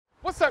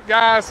What's up,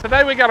 guys?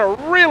 Today we got a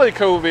really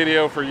cool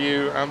video for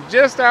you. I'm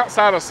just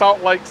outside of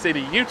Salt Lake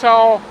City,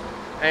 Utah,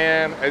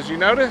 and as you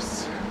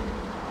notice,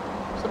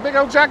 it's a big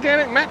old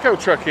gigantic Matco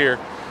truck here.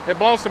 It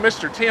belongs to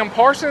Mr. Tim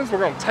Parsons. We're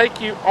going to take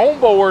you on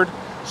board,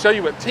 show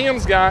you what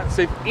Tim's got,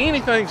 see if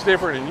anything's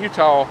different in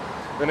Utah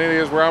than it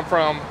is where I'm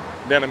from,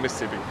 down in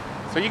Mississippi.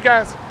 So you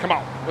guys, come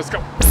on, let's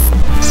go.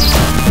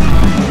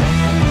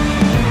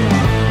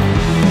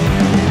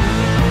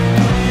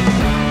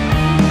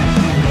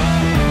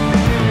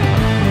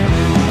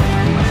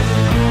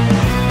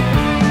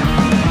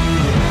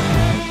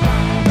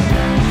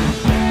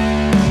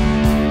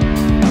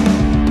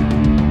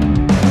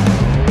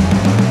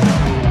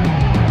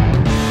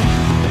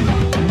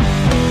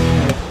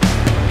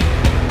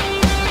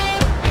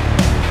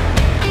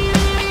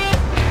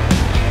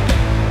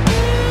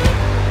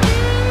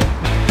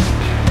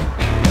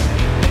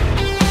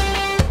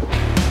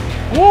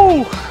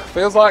 Woo!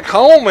 Feels like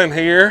home in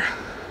here,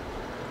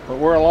 but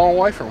we're a long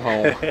way from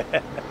home.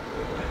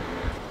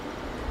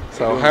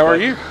 So how are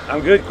you?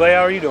 I'm good, Clay.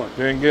 How are you doing?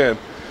 Doing good.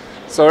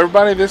 So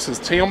everybody, this is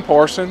Tim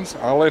Parsons.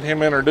 I'll let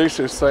him introduce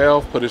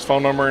himself, put his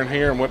phone number in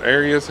here and what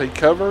areas he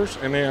covers,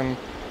 and then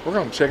we're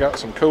going to check out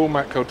some cool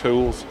Matco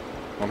tools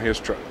on his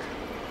truck.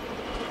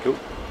 Cool.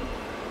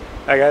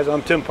 Hi guys,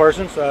 I'm Tim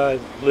Parsons. I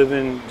live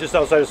in just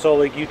outside of Salt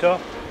Lake, Utah.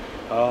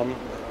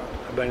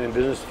 I've been in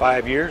business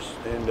 5 years,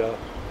 and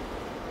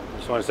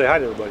just want to say hi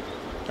to everybody.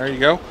 There you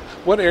go.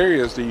 What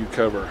areas do you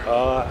cover?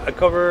 I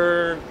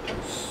cover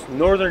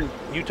northern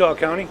Utah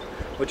County,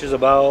 which is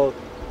about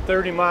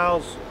 30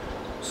 miles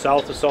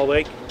south of Salt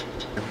Lake.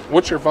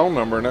 What's your phone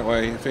number? And that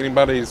way, if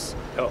anybody's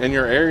in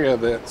your area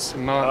that's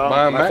not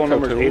buying my Matco phone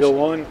number is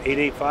tools.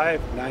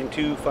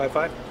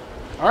 801-885-9255.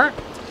 All right.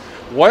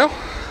 Well,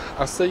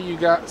 I see you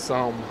got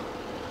some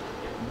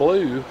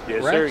blue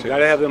Yes, ratchets. sir. You got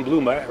to have them blue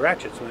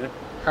ratchets, man.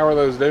 How are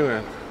those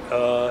doing?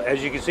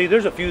 As you can see,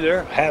 there's a few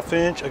there, 1/2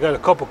 inch. I got a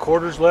couple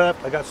quarters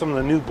left. I got some of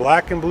the new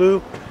black and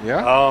blue.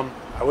 Yeah.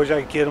 I wish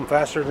I could get them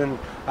faster than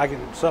I can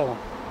sell them.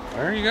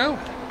 There you go.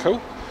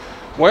 Cool.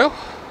 Well,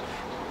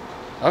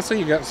 I see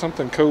you got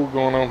something cool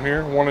going on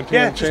here. 1 in 10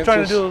 Yeah, chances. just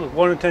trying to do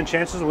 1 in 10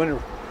 chances to win.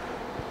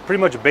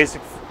 Pretty much a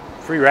basic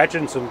free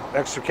ratchet and some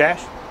extra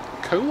cash.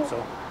 Cool.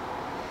 So,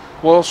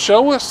 well,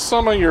 show us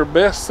some of your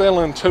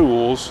best-selling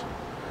tools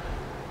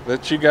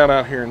that you got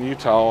out here in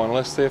Utah, and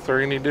let's see if they're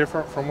any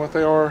different from what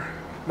they are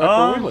back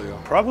where we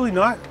live. Probably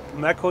not.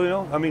 Matco, you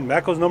know, I mean,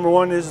 Matco's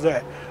 #1 is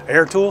the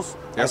air tools.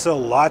 Yep. I sell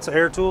lots of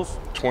air tools.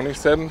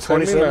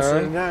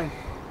 $27.79.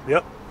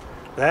 Yep.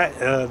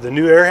 That the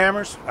new air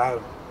hammers. Yeah.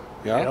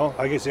 You know,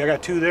 like I say, I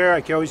got 2 there.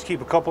 I can always keep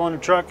a couple on the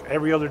truck.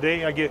 Every other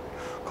day, I get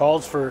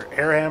calls for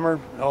air hammer,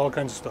 all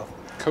kinds of stuff.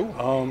 Cool.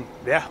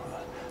 Yeah,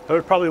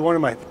 they're probably one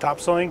of my top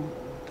selling,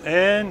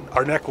 and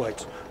our neck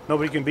lights.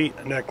 Nobody can beat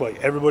a neck light.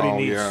 Everybody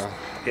needs.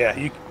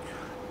 Yeah.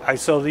 I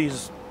sell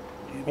these.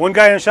 One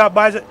guy in the shop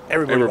buys it.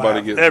 Everybody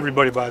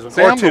buys them.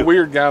 See, I'm the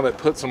weird guy that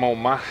puts them on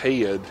my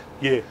head.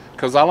 Yeah.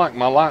 Because I like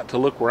my light to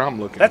look where I'm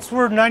looking. That's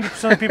where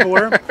 90% of people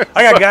wear them.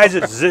 I got guys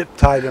that zip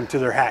tie them to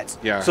their hats.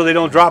 Yeah. So they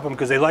don't drop them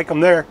because they like them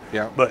there.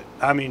 Yeah. But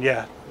I mean,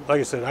 yeah, like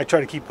I said, I try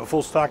to keep a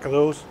full stock of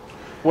those.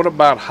 What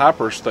about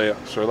hyper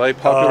steps? Are they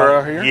popular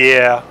out here?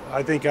 Yeah,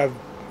 I think I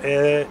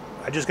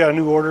just got a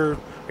new order.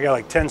 I got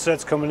like 10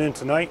 sets coming in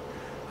tonight.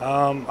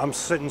 I'm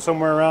sitting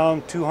somewhere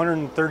around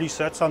 230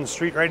 sets on the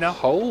street right now.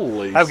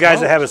 Holy! I have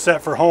guys that have a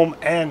set for home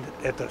and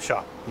at the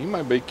shop. You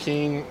might be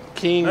king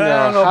I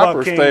don't know hyper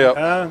about King. step.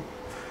 I don't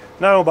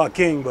know about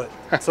King, but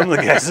some of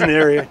the guys in the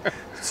area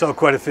sell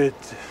quite a bit.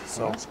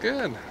 So That's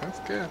good. That's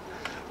good.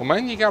 Well,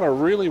 man, you got a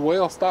really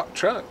well-stocked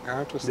truck. I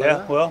have to say. yeah,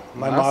 that. well,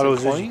 my Nice motto and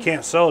is clean. you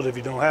can't sell it if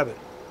you don't have it.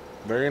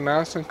 Very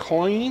nice and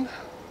clean,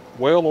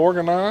 well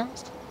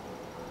organized.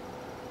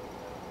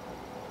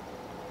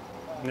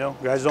 You know,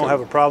 guys don't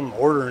have a problem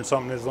ordering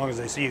something as long as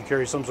they see you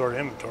carry some sort of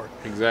inventory.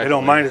 Exactly. They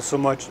don't mind it so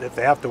much if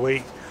they have to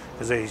wait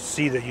because they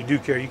see that you do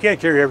carry. You can't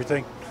carry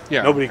everything.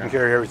 Yeah. Nobody can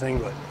carry everything,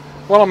 but.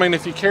 Well, I mean,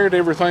 if you carried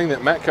everything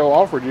that Matco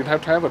offered, you'd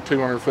have to have a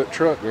 200-foot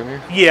truck, wouldn't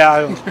you? Yeah,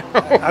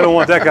 I don't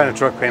want that kind of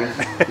truck payment.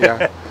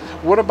 Yeah.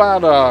 What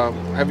about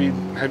have you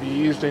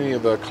used any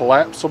of the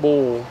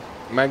collapsible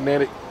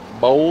magnetic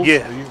bowls?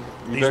 Yeah. You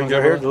These done ones get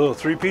right here, one? the little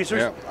 3-piecers.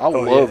 Yeah, I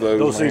love those.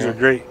 Those things are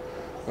great.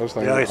 Those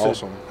things Yeah, like are I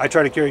awesome. said, I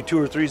try to carry 2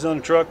 or 3s on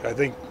the truck. I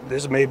think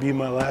this may be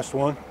my last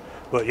one,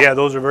 but yeah,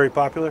 those are very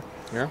popular.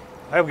 Yeah.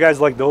 I have guys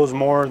like those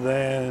more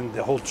than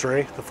the whole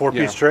tray, the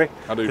 4-piece tray,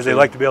 I do because they too.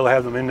 like to be able to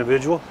have them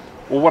individual.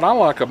 Well, what I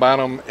like about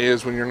them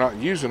is when you're not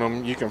using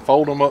them, you can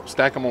fold them up,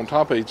 stack them on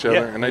top of each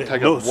other, and they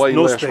take up way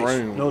less space,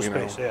 room. No you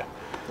space, know. yeah.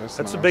 That's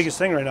the nice. biggest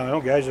thing right now. You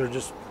know, guys are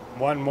just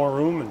wanting more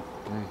room and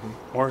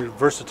more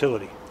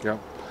versatility. Yeah.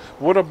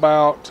 What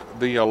about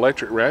the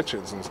electric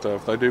ratchets and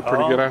stuff? They do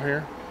pretty good out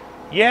here?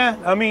 Yeah,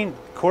 I mean,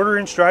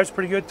 1/4-inch drive's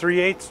pretty good,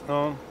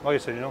 3/8. Like I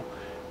said, you know,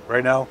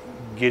 right now,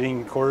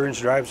 getting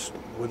 1/4-inch drives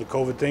with the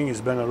COVID thing has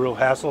been a real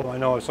hassle. I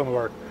know some of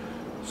our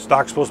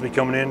stock's supposed to be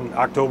coming in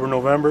October,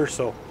 November,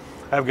 so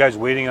I have guys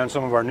waiting on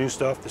some of our new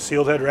stuff. The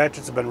sealed head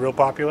ratchets have been real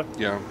popular.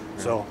 Yeah.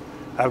 So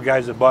I have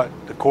guys that bought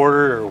the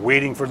 1/4 or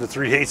waiting for the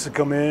 3/8 to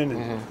come in.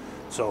 And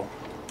So.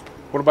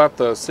 What about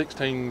the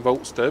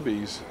 16-volt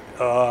stubbies?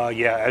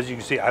 Yeah, as you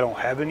can see, I don't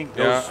have any.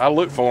 Yeah, I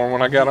looked for them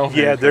when I got on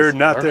here. Yeah, they're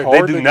not there.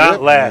 They do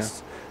not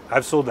last.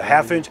 I've sold the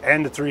 1/2 inch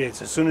and the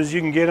 3/8. As soon as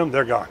you can get them,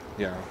 they're gone.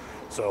 Yeah.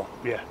 So,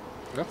 yeah.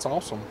 That's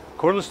awesome.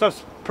 Cordless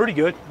stuff's pretty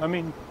good. I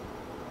mean,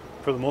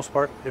 for the most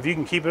part, if you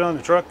can keep it on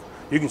the truck,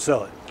 you can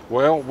sell it.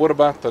 Well, what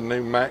about the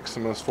new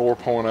Maximus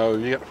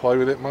 4.0? You got to play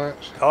with it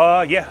much?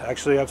 Yeah,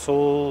 actually, I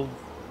sold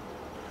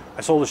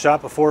the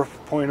shop a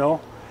 4.0,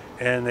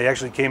 and they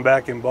actually came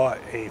back and bought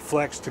a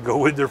Flex to go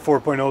with their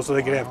 4.0, so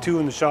they could have 2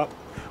 in the shop,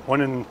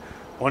 one in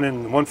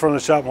one front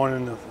of the shop, one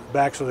in the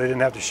back, so they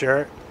didn't have to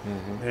share it.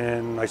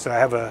 And like I said, I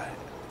have a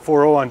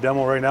 4.0 on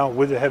demo right now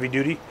with a heavy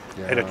duty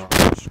at a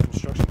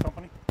construction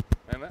company.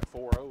 Man, that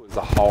 4.0 is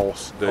a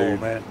hoss, dude. Oh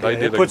man, they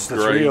did a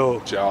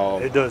great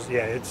job. It does,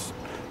 yeah.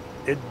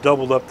 It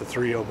doubled up the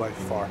 3.0 by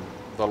far.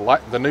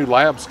 The new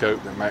lab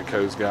scope that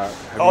Matco's got.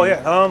 Oh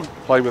yeah,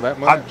 played with that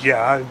much?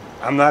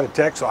 I'm not a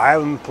tech, so I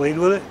haven't played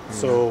with it.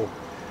 So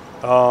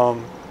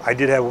I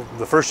did have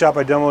the first shop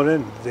I demoed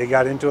in. They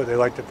got into it. They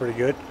liked it pretty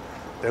good.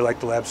 They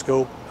liked the lab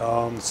scope.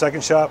 The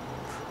second shop,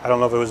 I don't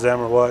know if it was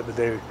them or what, but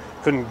they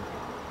couldn't.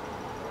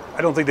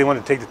 I don't think they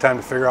wanted to take the time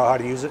to figure out how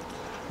to use it.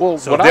 Well,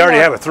 so they already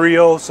have a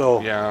 3.0,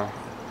 so yeah.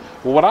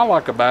 Well, what I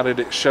like about it,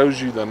 it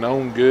shows you the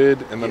known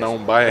good and the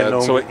known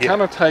bad. So it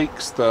kind of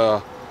takes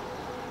the,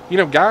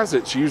 guys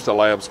that's used a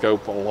lab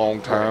scope a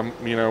long time,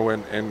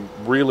 and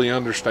really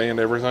understand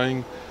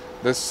everything.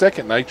 That's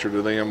second nature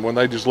to them when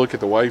they just look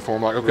at the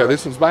waveform like, okay,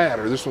 this one's bad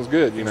or this one's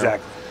good,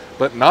 Exactly.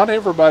 But not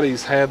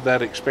everybody's had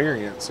that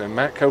experience, and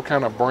Matco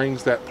kind of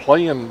brings that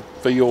playing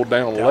field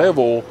down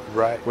level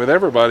with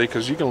everybody,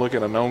 because you can look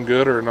at a known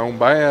good or a known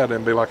bad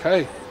and be like,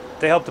 hey.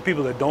 They help the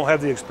people that don't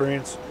have the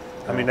experience.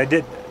 I mean, they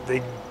did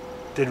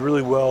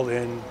really well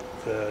in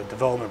the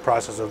development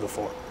process of the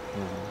 4.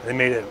 They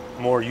made it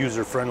more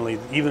user friendly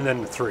even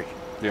than the 3.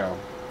 Yeah.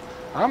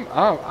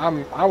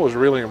 I was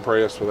really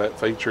impressed with that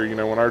feature.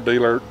 When our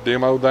dealer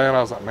demoed that,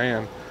 I was like,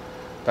 man,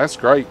 that's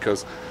great,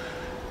 because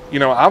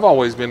I've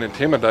always been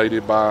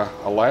intimidated by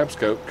a lab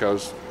scope,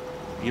 because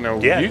you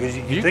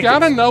got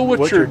to know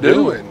what you're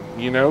doing,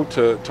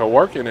 to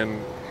work it.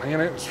 And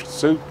man, it's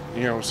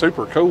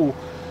super cool.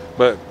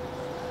 But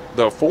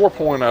the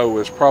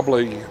 4.0 is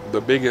probably the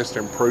biggest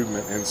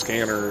improvement in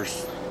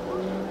scanners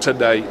to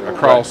date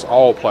across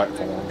all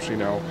platforms,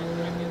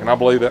 and I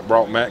believe that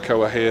brought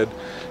Matco ahead.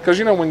 Because,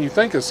 when you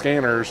think of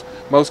scanners,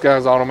 most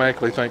guys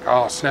automatically think,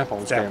 oh,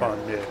 Snap-on scanner.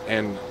 Snap-on, yeah.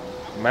 And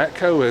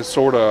Matco is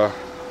sort of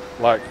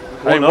like,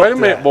 hey, wait a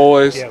minute,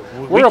 boys. Yeah,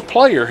 we're a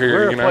player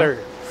here, We're a player.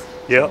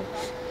 Yep.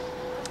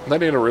 They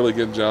did a really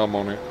good job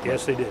on it.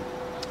 Yes, they did.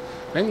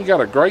 Man, you got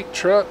a great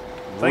truck,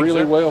 Thanks,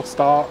 really sir. well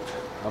stocked.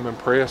 I'm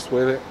impressed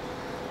with it.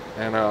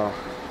 And I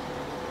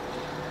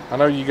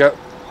know you got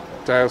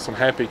to have some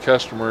happy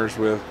customers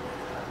with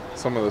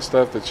some of the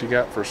stuff that you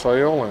got for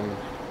sale. And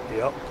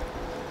yep.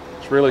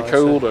 It's really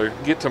cool to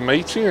get to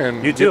meet you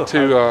and you too. Get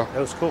to that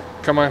was cool.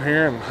 Come out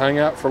here and hang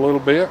out for a little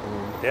bit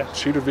and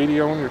shoot a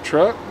video on your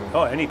truck.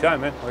 Oh,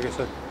 anytime, man. Like I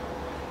said.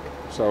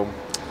 So,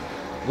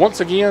 once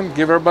again,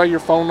 give everybody your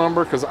phone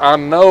number, because I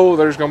know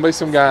there's going to be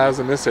some guys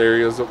in this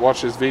area that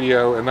watch this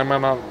video and they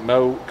might not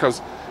know.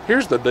 Because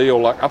here's the deal: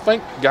 like, I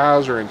think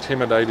guys are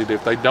intimidated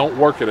if they don't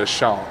work at a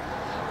shop.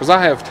 Because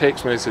I have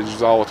text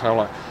messages all the time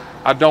like,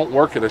 I don't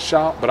work at a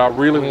shop, but I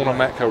really want a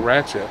Matco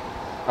ratchet.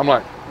 I'm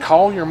like,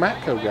 call your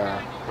Matco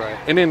guy. Right.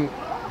 And then,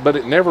 but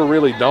it never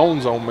really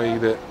dawns on me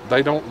that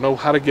they don't know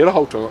how to get a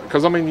hold of it.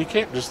 Because I mean, you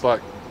can't just like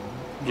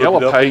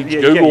yellow page,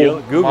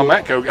 Google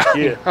my Matco guy.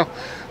 Yeah.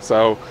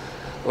 So,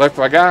 if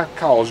a guy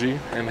calls you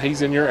and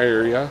he's in your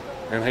area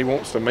and he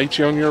wants to meet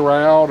you on your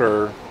route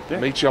or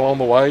meet you along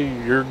the way,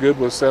 you're good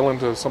with selling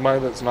to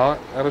somebody that's not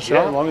at a shop?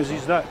 Yeah, as long as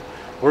he's not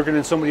working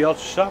in somebody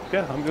else's shop,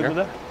 I'm good with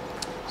that.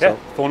 So,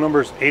 phone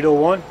number is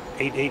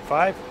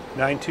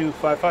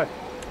 801-885-9255.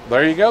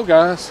 There you go,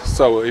 guys.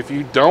 So if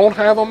you don't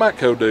have a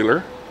Matco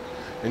dealer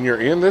and you're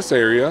in this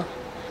area,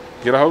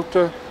 get a hold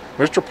to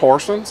Mr.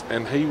 Parsons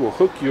and he will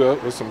hook you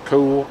up with some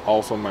cool,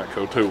 awesome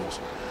Matco tools.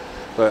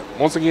 But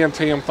once again,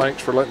 Tim,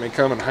 thanks for letting me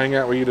come and hang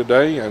out with you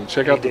today and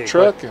check out the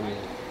truck and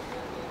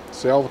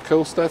see all the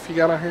cool stuff you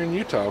got out here in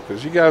Utah,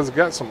 because you guys have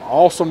got some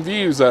awesome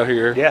views out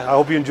here. Yeah, I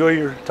hope you enjoy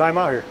your time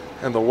out here.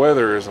 And the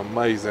weather is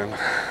amazing.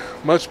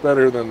 Much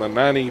better than the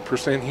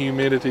 90%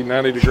 humidity,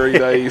 90-degree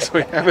days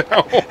we have at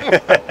home.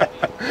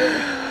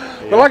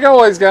 But like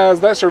always, guys,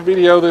 that's our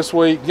video this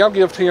week. Y'all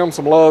give Tim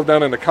some love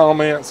down in the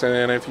comments,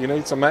 and if you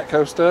need some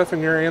Matco stuff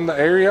and you're in the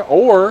area,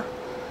 or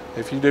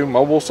if you do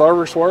mobile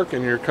service work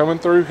and you're coming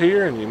through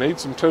here and you need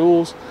some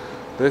tools,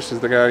 this is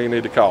the guy you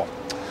need to call.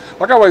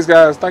 Like always,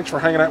 guys, thanks for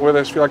hanging out with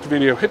us. If you like the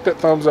video, hit that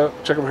thumbs up.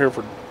 Check over here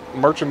for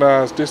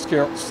merchandise,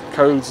 discounts,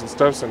 codes, and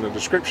stuff's in the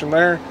description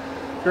there.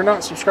 If you're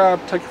not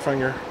subscribed, take your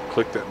finger,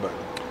 click that button.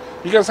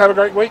 You guys have a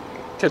great week.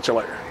 Catch you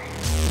later.